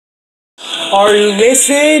Are you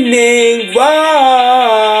listening? Whoa.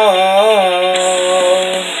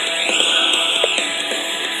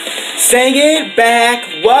 Sing it back.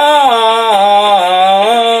 Whoa.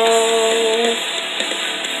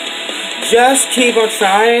 Just keep on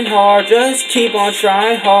trying hard. Just keep on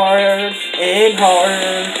trying harder and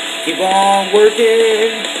harder. Keep on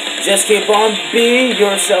working. Just keep on being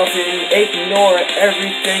yourself and ignore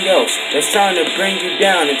everything else that's trying to bring you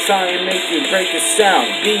down and try and make you break the sound.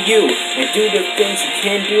 Be you and do the things you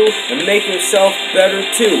can do and make yourself better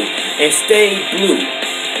too. And stay blue.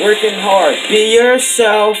 Working hard. Be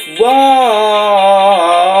yourself. Whoa.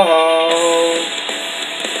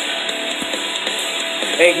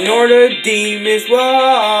 Ignore the demons. Whoa.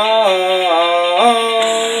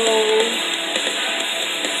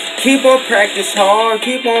 Keep on practice hard,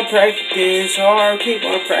 keep on practice hard, keep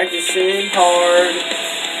on practicing hard.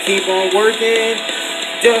 Keep on working,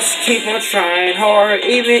 just keep on trying hard,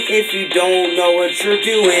 even if you don't know what you're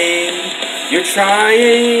doing. You're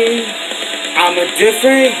trying, I'm a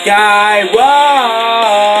different guy, whoa.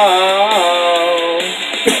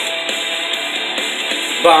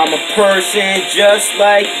 But I'm a person just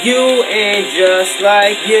like you and just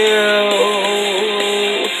like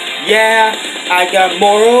you. Yeah, I got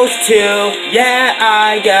morals too. Yeah,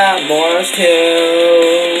 I got morals too.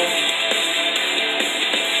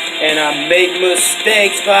 And I make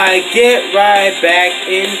mistakes, but I get right back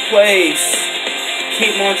in place.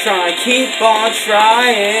 Keep on trying, keep on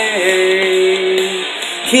trying.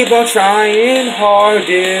 Keep on trying hard,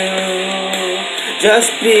 dude.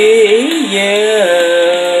 Just be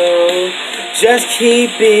you. Just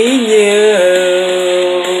keep being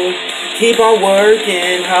you. Keep on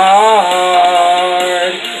working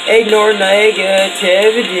hard. Ignore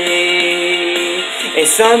negativity. And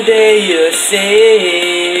someday you'll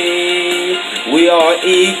see we are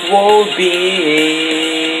equal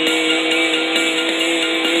beings.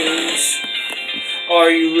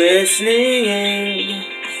 Are you listening?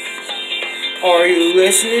 Are you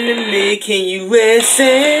listening to me? Can you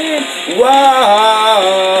listen?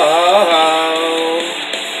 Whoa.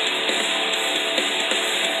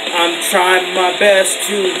 I'm trying my best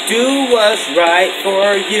to do what's right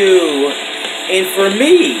for you and for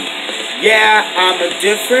me. Yeah, I'm a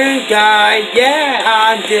different guy. Yeah,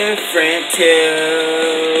 I'm different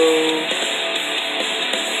too.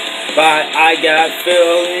 But I got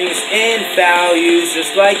feelings and values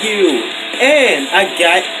just like you. And I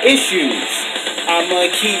got issues. I'ma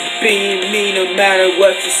keep being me no matter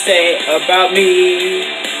what you say about me.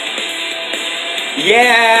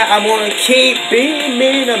 Yeah, I'm gonna keep being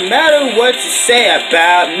me no matter what you say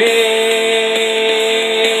about me.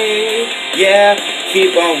 Yeah,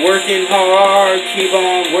 keep on working hard, keep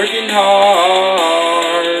on working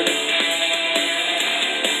hard.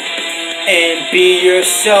 And be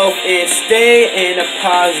yourself and stay in a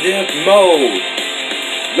positive mode.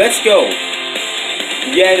 Let's go.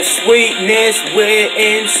 Yeah, the sweetness within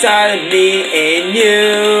inside of me and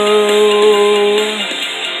you.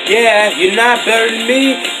 Yeah, you're not better than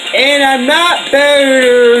me, and I'm not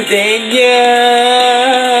better than you.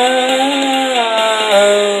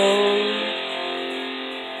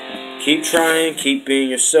 Keep trying, keep being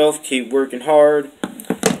yourself, keep working hard.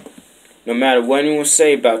 No matter what anyone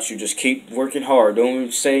say about you, just keep working hard. Don't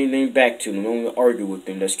even say anything back to them. Don't even argue with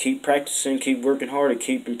them. Just keep practicing, keep working hard, and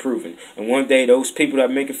keep improving. And one day, those people that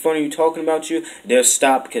are making fun of you, talking about you, they'll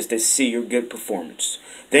stop because they see your good performance.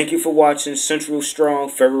 Thank you for watching Central Strong,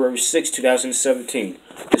 February 6, 2017.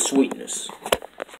 The Sweetness.